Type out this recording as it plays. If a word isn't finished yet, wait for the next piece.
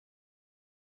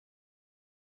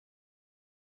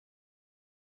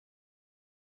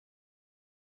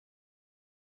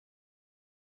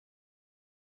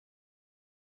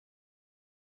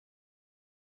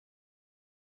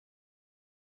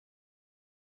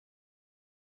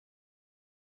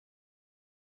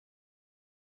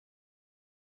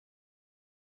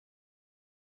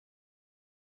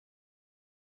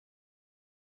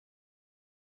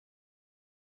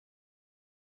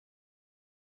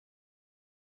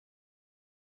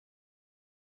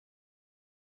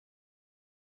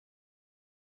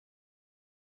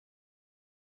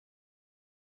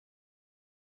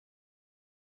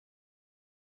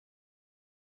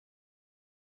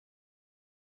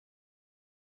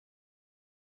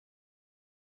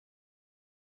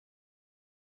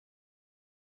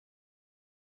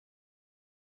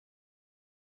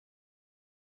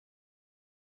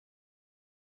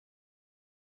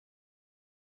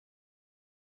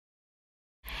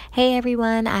Hey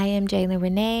everyone, I am Jalen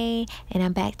Renee, and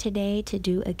I'm back today to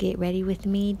do a Get Ready With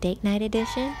Me Date Night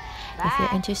edition. If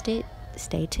you're interested,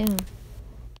 stay tuned.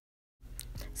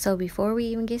 So before we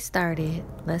even get started,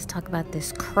 let's talk about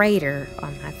this crater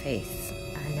on my face.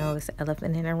 I know it's an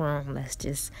elephant in the room. Let's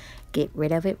just get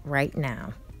rid of it right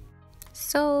now.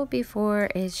 So before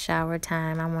it's shower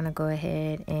time, I want to go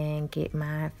ahead and get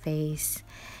my face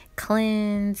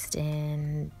cleansed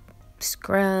and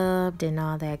scrubbed and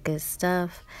all that good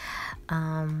stuff.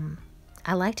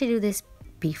 I like to do this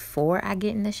before I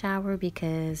get in the shower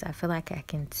because I feel like I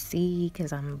can see,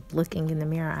 because I'm looking in the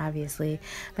mirror obviously,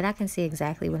 but I can see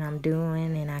exactly what I'm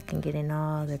doing, and I can get in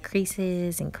all the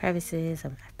creases and crevices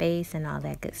of my face and all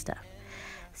that good stuff.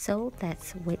 So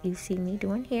that's what you see me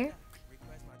doing here.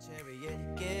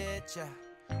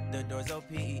 The doors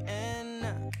open,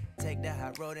 take the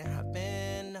hot road and hop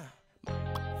in.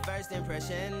 First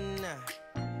impression,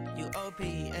 you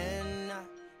OPN.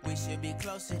 We should be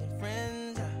closer than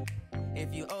friends.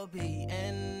 If you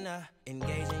OPN,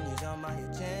 engaging you's on my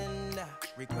agenda.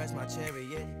 Request my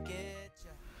chariot, get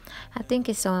ya. I think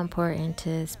it's so important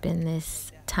to spend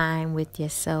this time with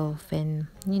yourself and,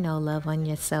 love on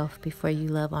yourself before you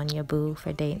love on your boo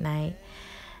for date night.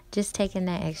 Just taking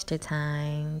that extra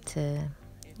time to,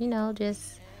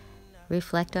 just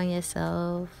reflect on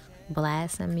yourself,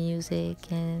 blast some music,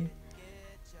 and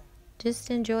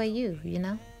just enjoy you.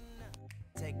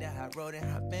 Take that hot road and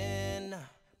hop in.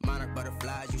 Monarch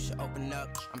butterflies, you should open up.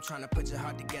 I'm trying to put your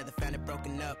heart together, found it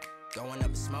broken up. Going up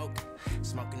in smoke,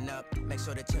 smoking up. Make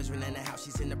sure the children in the house,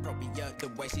 she's inappropriate. The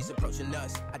way she's approaching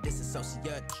us, I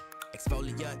disassociate.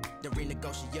 Exfoliate, the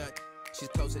renegotiate. She's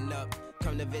closing up,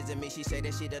 come to visit me. She say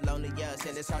that she the loneliest,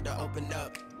 and it's hard to open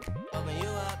up. Open you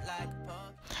up like a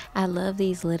pub. I love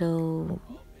these little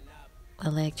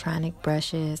electronic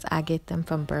brushes. I get them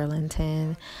from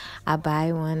Burlington. I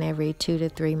buy one every 2 to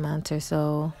 3 months or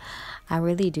so. I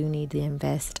really do need to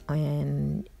invest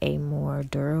in a more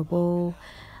durable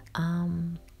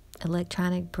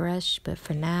electronic brush, but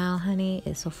for now, honey,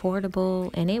 it's affordable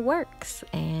and it works,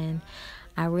 and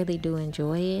I really do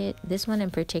enjoy it. This one in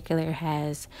particular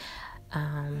has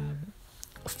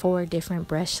 4 different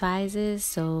brush sizes.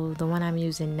 So the one I'm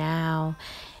using now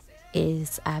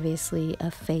is obviously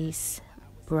a face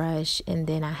brush, and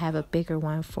then I have a bigger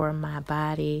one for my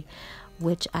body,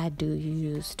 which I do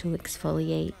use to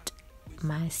exfoliate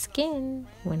my skin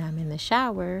when I'm in the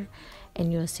shower,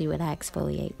 and you'll see what I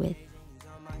exfoliate with.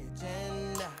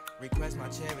 Request my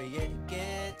chariot,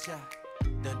 get ya.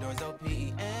 The doors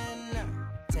open,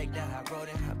 take that hot road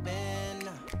and hop in.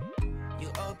 You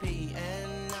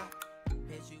OPN.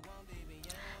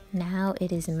 Now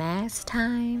it is mask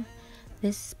time.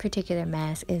 This particular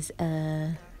mask is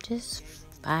a just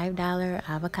 $5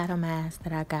 avocado mask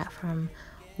that I got from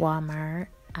Walmart.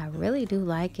 I really do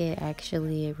like it,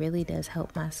 actually. It really does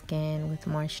help my skin with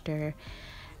moisture.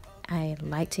 I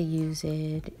like to use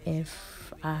it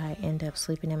if I end up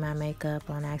sleeping in my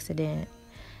makeup on accident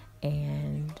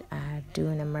and I do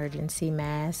an emergency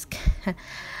mask.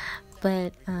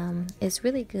 But it's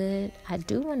really good. I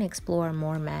do want to explore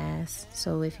more masks,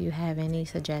 so if you have any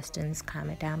suggestions,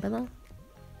 comment down below.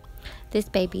 This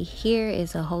baby here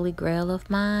is a holy grail of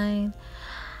mine.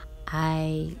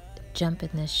 I jump in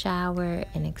the shower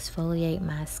and exfoliate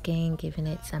my skin, giving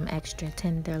it some extra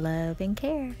tender love and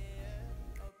care.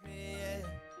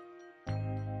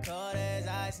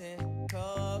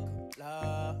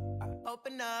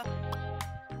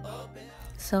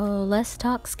 So let's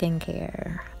talk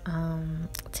skincare.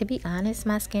 To be honest,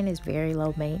 my skin is very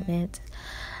low maintenance.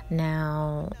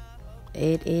 Now,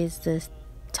 it is the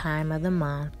time of the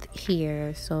month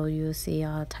here, so you'll see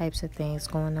all types of things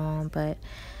going on, but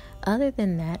other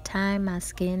than that time, my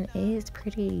skin is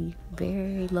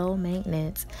very low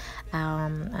maintenance.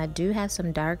 I do have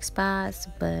some dark spots,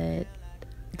 but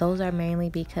those are mainly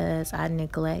because I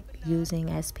neglect using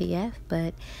SPF,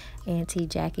 but Auntie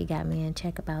Jackie got me in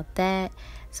check about that,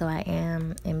 so I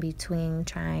am in between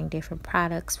trying different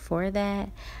products for that.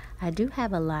 I do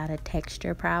have a lot of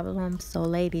texture problems, so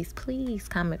ladies, please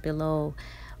comment below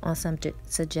on some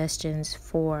suggestions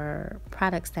for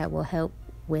products that will help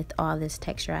with all this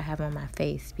texture I have on my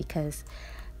face, because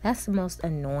that's the most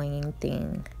annoying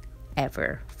thing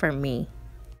ever for me.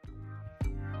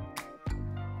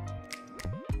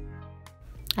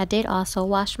 I did also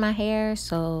wash my hair,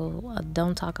 so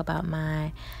don't talk about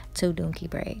my 2 donkey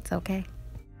braids, okay?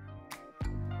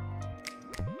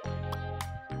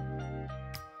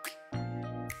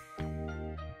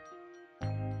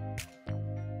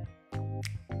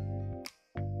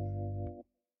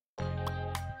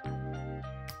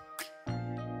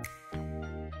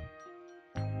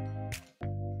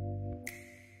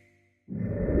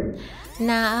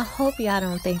 Now, I hope y'all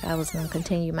don't think I was going to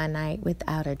continue my night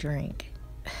without a drink.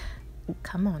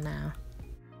 Come on now.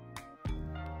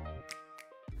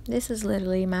 This is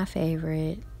literally my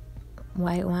favorite.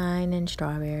 White wine and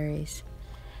strawberries.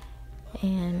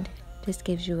 And this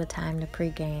gives you a time to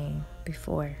pregame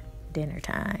before dinner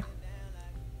time.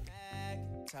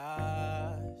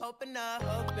 Open up,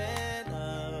 open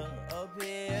up,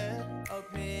 open.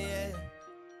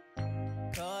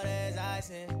 Cold as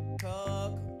ice and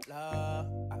Coca-Cola.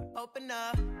 Open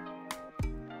up.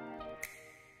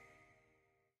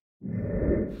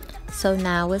 So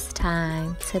now it's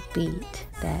time to beat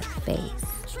that face.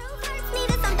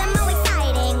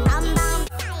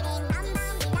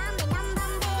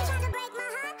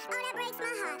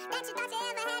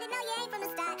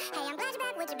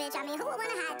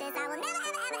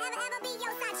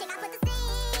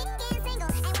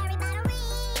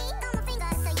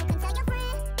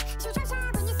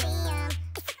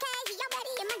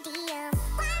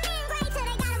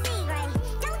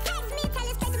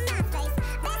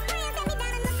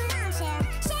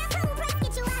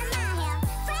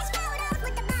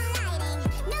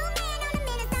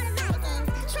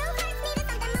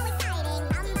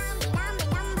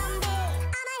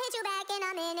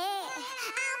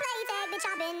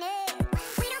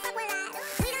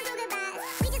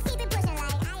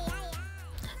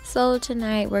 So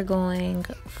tonight we're going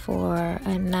for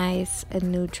a nice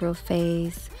neutral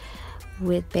face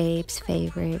with Babe's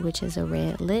favorite, which is a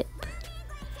red lip.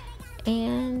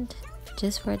 And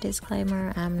just for a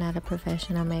disclaimer, I'm not a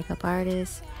professional makeup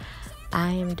artist.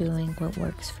 I am doing what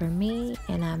works for me,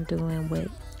 and I'm doing what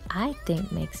I think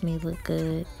makes me look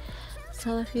good.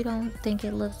 So if you don't think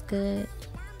it looks good,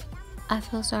 I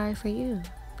feel sorry for you,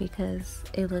 because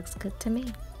it looks good to me.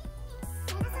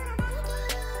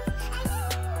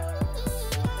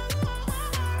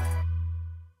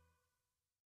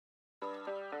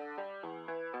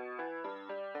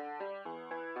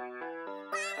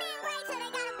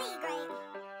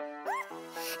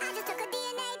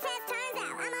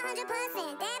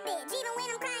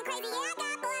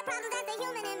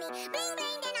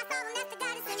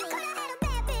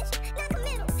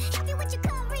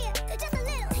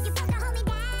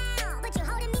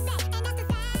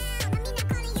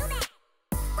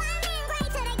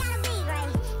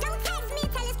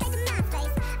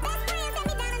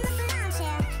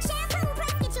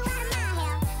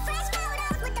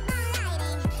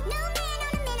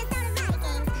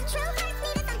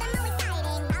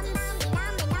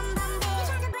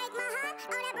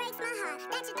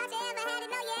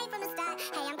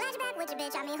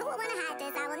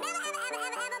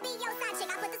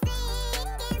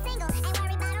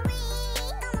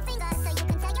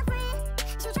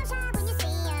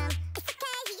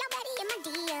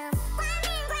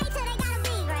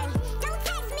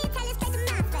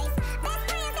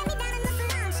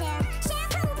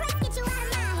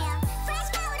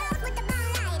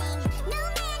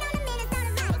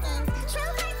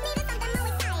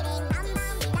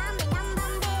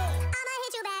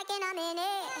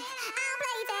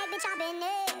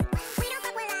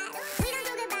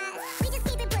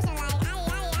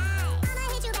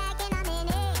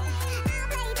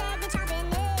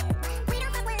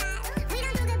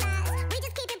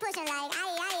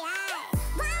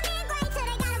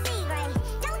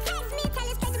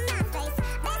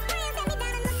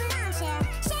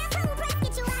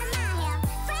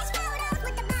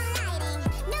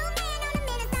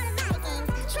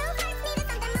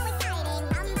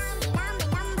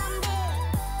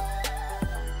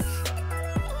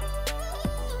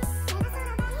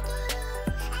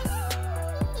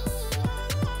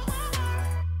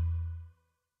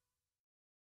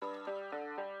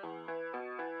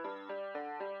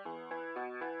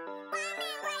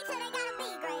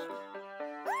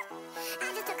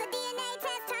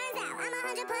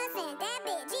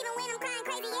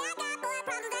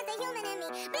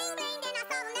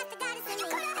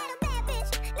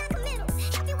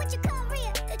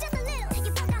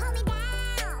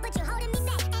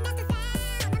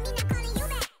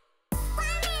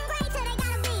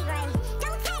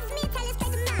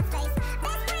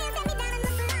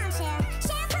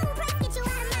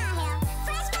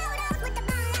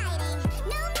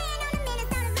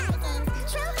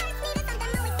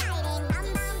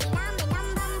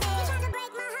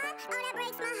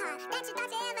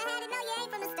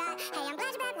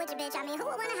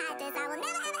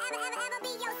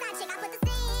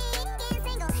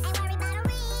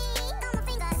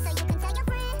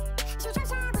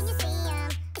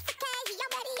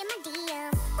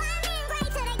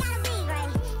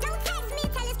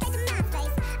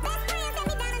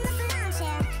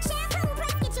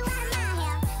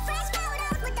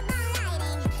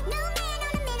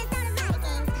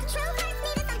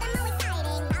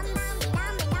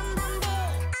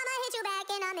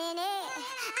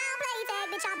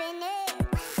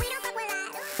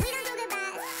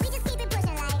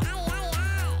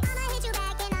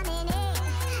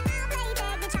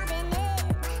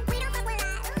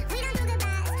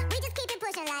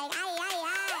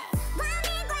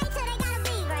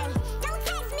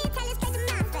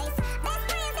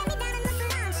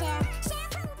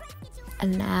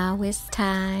 And now it's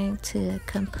time to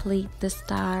complete the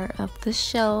star of the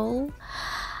show.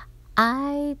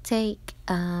 I take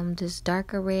this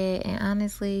darker red, and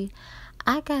honestly,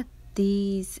 I got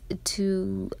these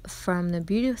two from the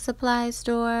beauty supply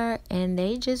store, and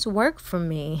they just work for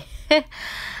me.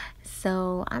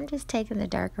 So I'm just taking the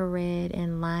darker red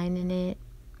and lining it.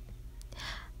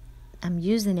 I'm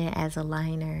using it as a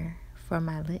liner for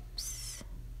my lips.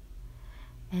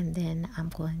 And then I'm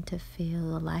going to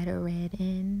fill a lighter red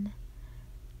in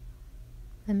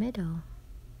the middle.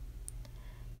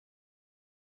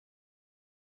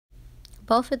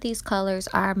 Both of these colors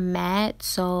are matte,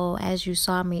 so as you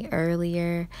saw me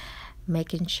earlier,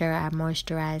 making sure I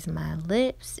moisturize my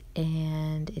lips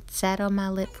and it sat on my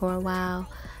lip for a while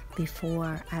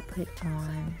before I put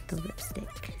on the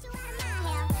lipstick.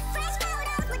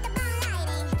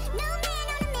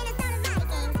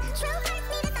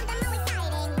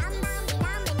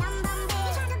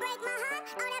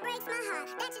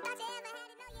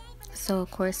 So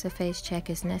of course the face check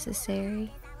is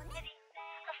necessary.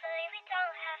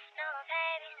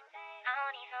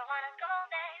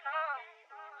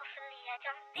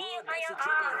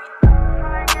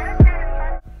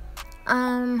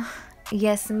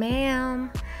 Yes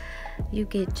ma'am. You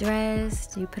get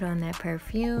dressed, you put on that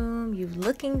perfume, you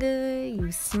looking good,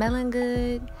 you smelling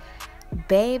good,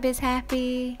 babe is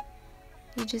happy,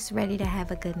 you just ready to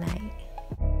have a good night.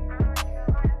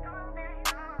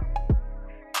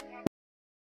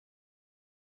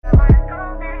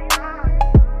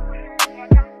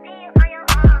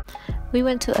 We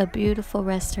went to a beautiful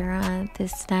restaurant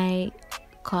this night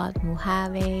called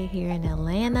Mojave here in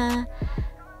Atlanta.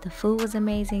 The food was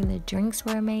amazing, the drinks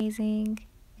were amazing.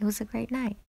 It was a great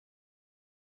night.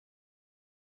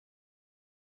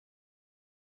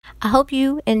 I hope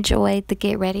you enjoyed the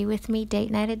Get Ready With Me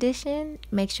Date Night edition.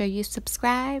 Make sure you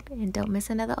subscribe and don't miss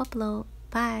another upload.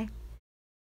 Bye.